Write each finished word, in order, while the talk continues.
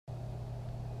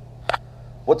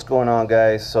What's going on,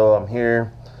 guys? So I'm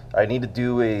here. I need to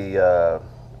do a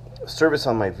service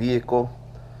on my vehicle,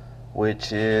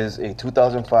 which is a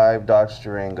 2005 Dodge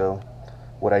Durango.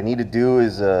 What I need to do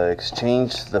is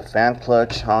exchange the fan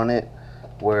clutch on it,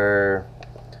 where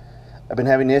I've been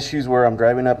having issues where I'm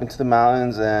driving up into the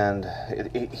mountains and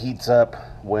it heats up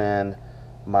when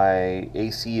my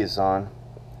AC is on,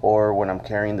 or when I'm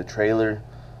carrying the trailer,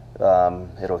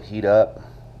 it'll heat up.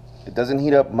 It doesn't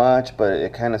heat up much, but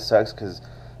it kind of sucks because,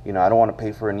 you know, I don't want to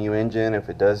pay for a new engine if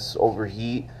it does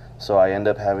overheat. So I end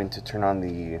up having to turn on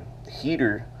the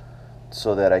heater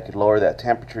so that I could lower that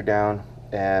temperature down.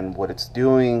 And what it's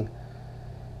doing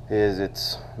is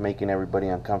it's making everybody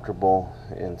uncomfortable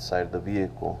inside of the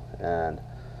vehicle. And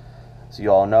so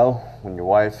you all know, when your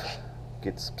wife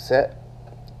gets upset,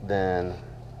 then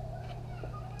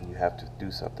you have to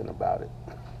do something about it.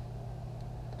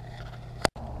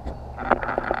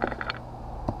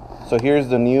 So here's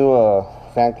the new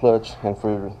fan clutch, and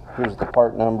here's the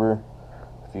part number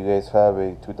if you guys have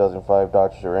a 2005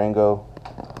 Dodge Durango.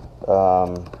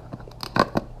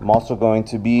 I'm also going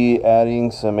to be adding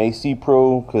some AC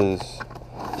Pro, because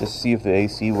just to see if the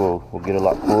AC will get a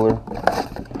lot cooler.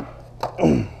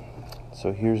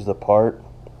 So here's the part,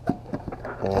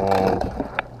 and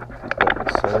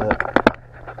set up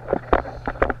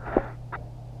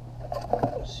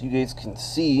so you guys can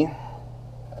see.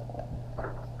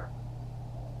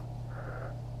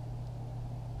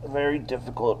 Very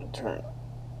difficult to turn,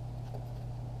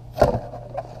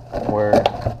 where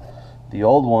the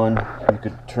old one you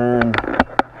could turn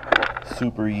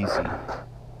super easy.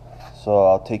 So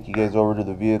I'll take you guys over to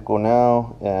the vehicle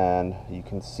now, and you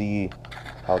can see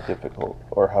how difficult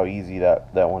or how easy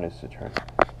that one is to turn.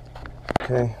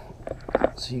 Okay,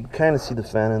 so you kind of see the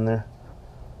fan in there,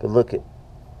 but look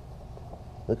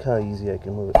how easy I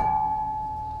can move it.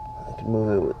 I can move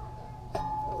it with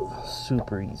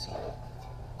super easy.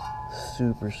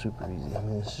 Super easy. I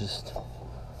mean, it's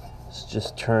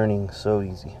just turning so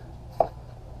easy.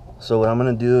 So what I'm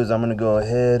gonna do is I'm gonna go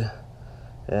ahead,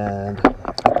 and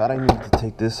I thought I needed to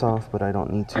take this off, but I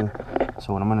don't need to.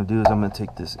 So what I'm gonna do is I'm gonna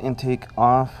take this intake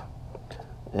off,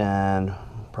 and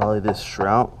probably this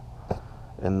shroud,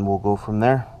 and we'll go from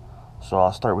there. So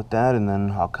I'll start with that, and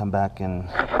then I'll come back and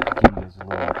give you guys a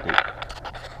little update.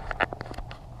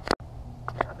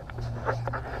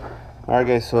 Alright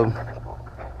guys, so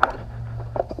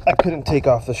I couldn't take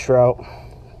off the shroud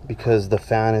because the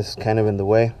fan is kind of in the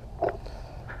way.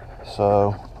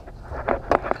 So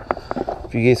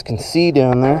if you guys can see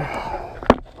down there,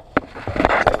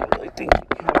 I think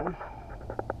you can.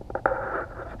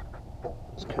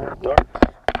 It's kind of dark.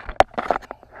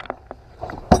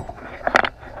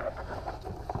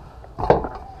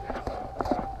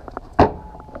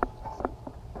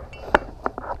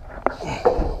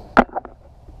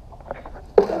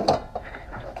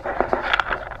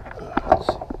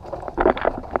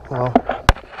 Well,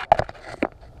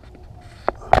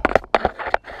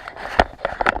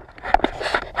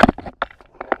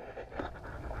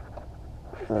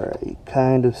 alright, you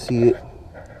kind of see it.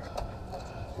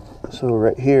 So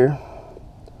right here,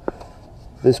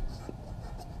 this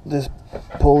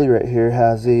pulley right here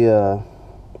has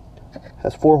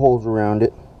has 4 holes around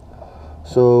it.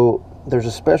 So there's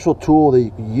a special tool that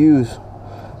you can use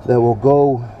that will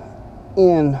go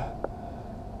in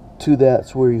to that,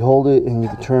 so where you hold it and you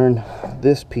can turn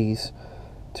this piece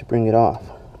to bring it off.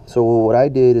 So what I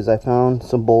did is I found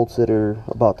some bolts that are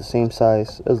about the same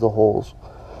size as the holes.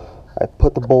 I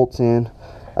put the bolts in.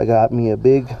 I got me a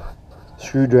big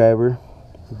screwdriver,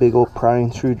 big old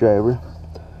prying screwdriver,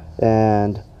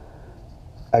 and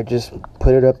I just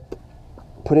put it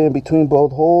in between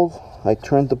both holes. I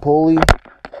turned the pulley,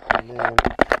 and then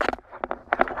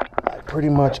I pretty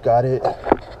much got it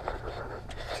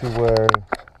to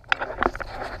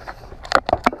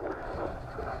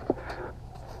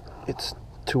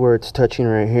where it's touching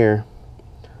right here,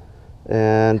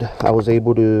 and I was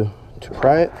able to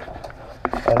pry it.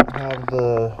 I don't have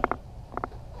the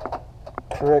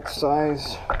correct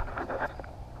size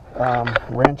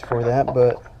wrench for that,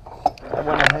 but I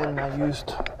went ahead and I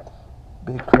used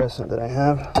big crescent that I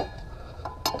have,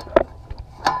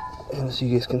 and as you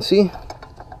guys can see,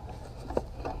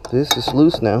 this is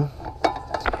loose now.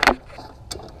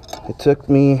 It took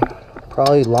me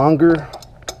probably longer.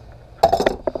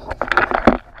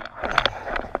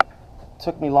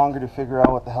 Took me longer to figure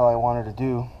out what the hell I wanted to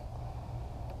do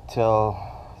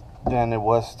than it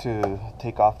was to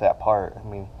take off that part. I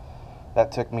mean,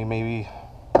 that took me maybe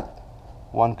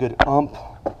one good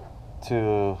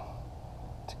to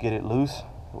get it loose.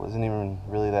 It wasn't even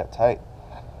really that tight,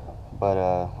 but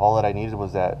all that I needed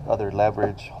was that other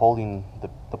leverage holding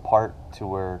the part to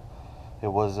where it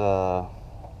was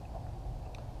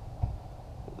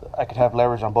I could have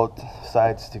leverage on both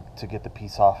sides to get the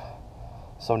piece off.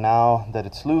 So now that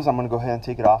it's loose, I'm gonna go ahead and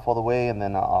take it off all the way, and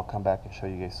then I'll come back and show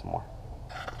you guys some more.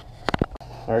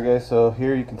 Alright guys, so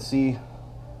here you can see,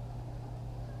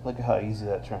 look at how easy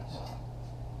that turns.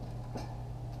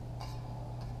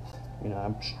 You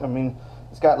know, I mean,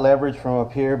 it's got leverage from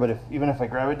up here, but even if I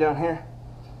grab it down here,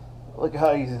 look at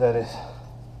how easy that is.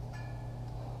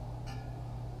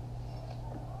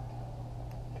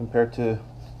 Compared to,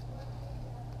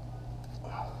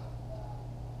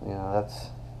 you know,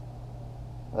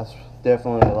 that's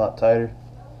definitely a lot tighter.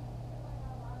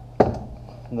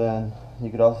 Then you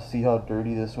could also see how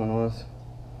dirty this one was.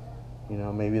 You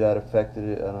know, maybe that affected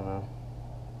it, I don't know.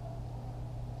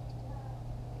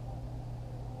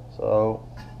 So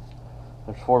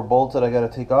there's 4 bolts that I gotta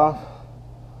take off.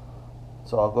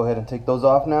 So I'll go ahead and take those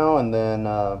off now, and then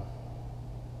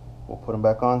we'll put them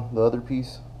back on the other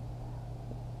piece,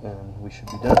 and we should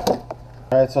be done.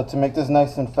 Alright, so to make this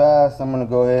nice and fast, I'm gonna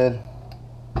go ahead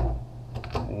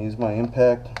and use my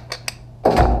impact.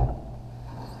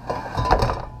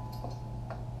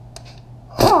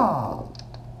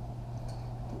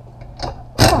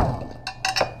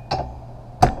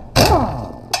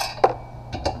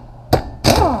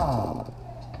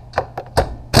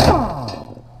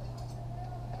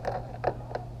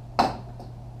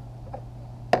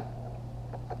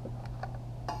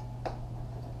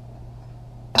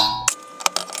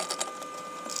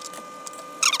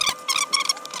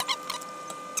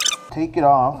 Take it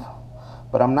off,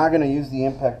 but I'm not going to use the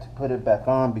impact to put it back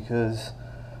on because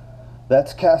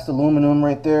that's cast aluminum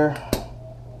right there.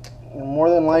 And more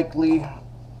than likely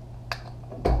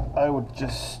I would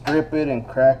just strip it and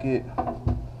crack it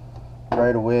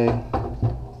right away.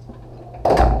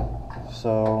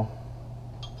 So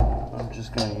I'm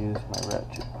just going to use my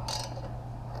ratchet.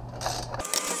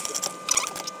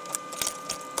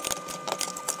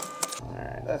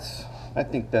 Alright, I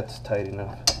think that's tight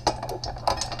enough.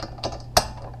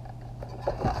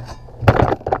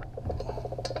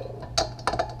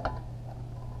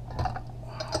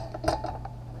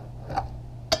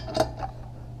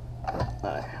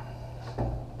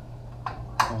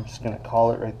 I'm just going to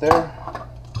call it right there.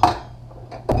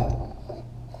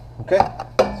 Okay,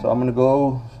 so I'm going to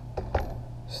go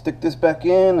stick this back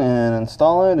in and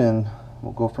install it, and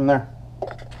we'll go from there.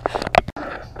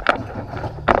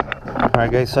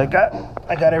 Alright guys, so I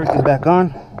got everything back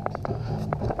on.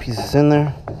 Pieces in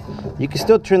there. You can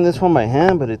still turn this one by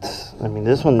hand, but I mean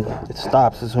this one, it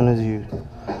stops as soon as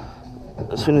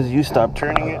you stop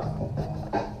turning it.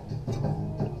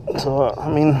 So I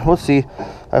mean, we'll see.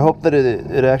 I hope that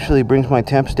it actually brings my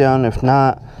temps down. If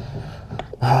not,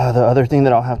 the other thing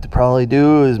that I'll have to probably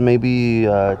do is maybe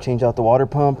change out the water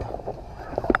pump.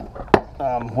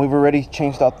 We've already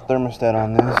changed out the thermostat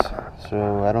on this,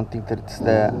 so I don't think that it's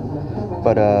that.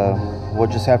 But we'll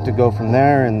just have to go from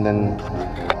there and then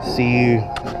see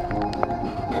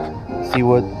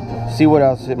what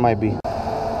else it might be.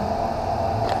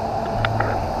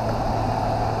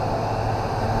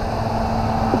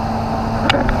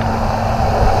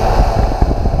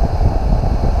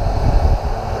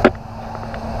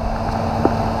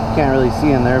 Can't really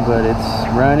see in there, but it's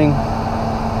running,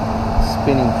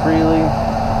 spinning freely.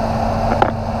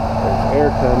 There's air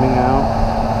coming out.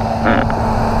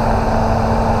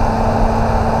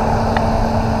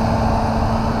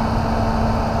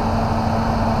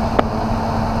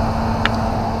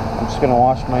 I'm just gonna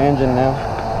wash my engine now.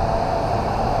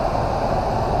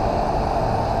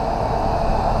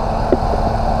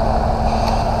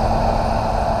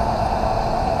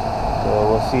 So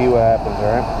we'll see what happens,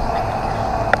 alright?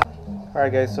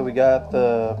 Alright guys, so we got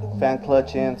the fan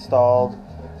clutch installed.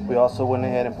 We also went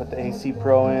ahead and put the AC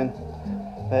Pro in.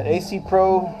 That AC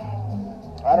Pro,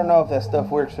 I don't know if that stuff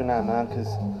works or not, man, because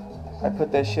I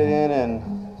put that shit in and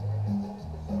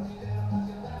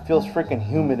it feels freaking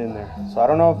humid in there. So I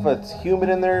don't know if it's humid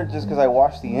in there just because I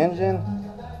washed the engine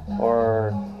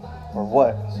or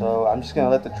what. So I'm just gonna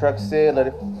let the truck sit, let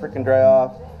it freaking dry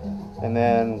off, and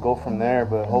then go from there.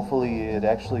 But hopefully it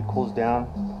actually cools down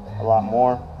a lot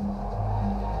more.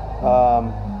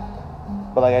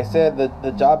 But like I said,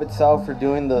 the job itself for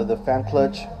doing the fan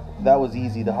clutch, that was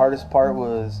easy. The hardest part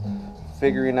was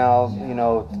figuring out, you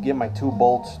know, to get my 2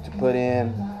 bolts to put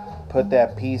in, put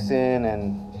that piece in,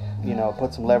 and, you know,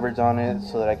 put some leverage on it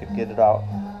so that I could get it out.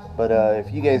 But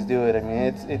if you guys do it, I mean,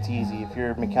 it's easy. If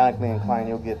you're mechanically inclined,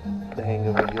 you'll get the hang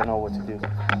of it. You'll know what to do.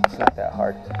 It's not that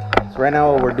hard. So right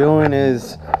now what we're doing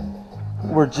is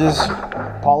we're just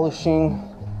polishing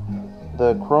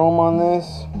the chrome on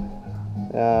this.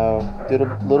 Did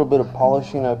a little bit of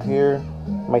polishing up here.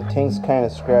 My tank's kind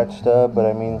of scratched up, but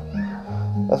I mean,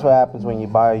 that's what happens when you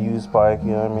buy a used bike.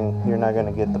 You know, I mean, you're not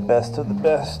gonna get the best of the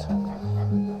best.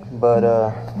 But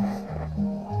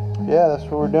yeah, that's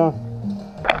what we're doing.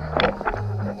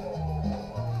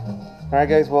 Alright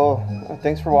guys, well,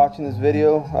 thanks for watching this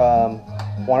video.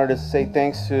 Wanted to say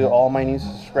thanks to all my new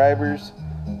subscribers.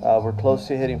 We're close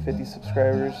to hitting 50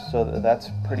 subscribers, so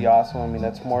that's pretty awesome. I mean,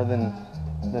 that's more than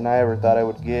I ever thought I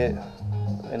would get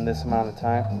in this amount of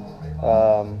time.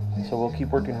 So we'll keep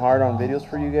working hard on videos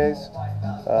for you guys.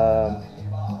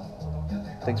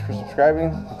 Thanks for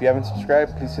subscribing. If you haven't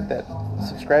subscribed, please hit that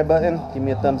subscribe button, give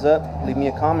me a thumbs up, leave me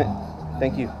a comment.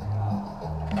 Thank you.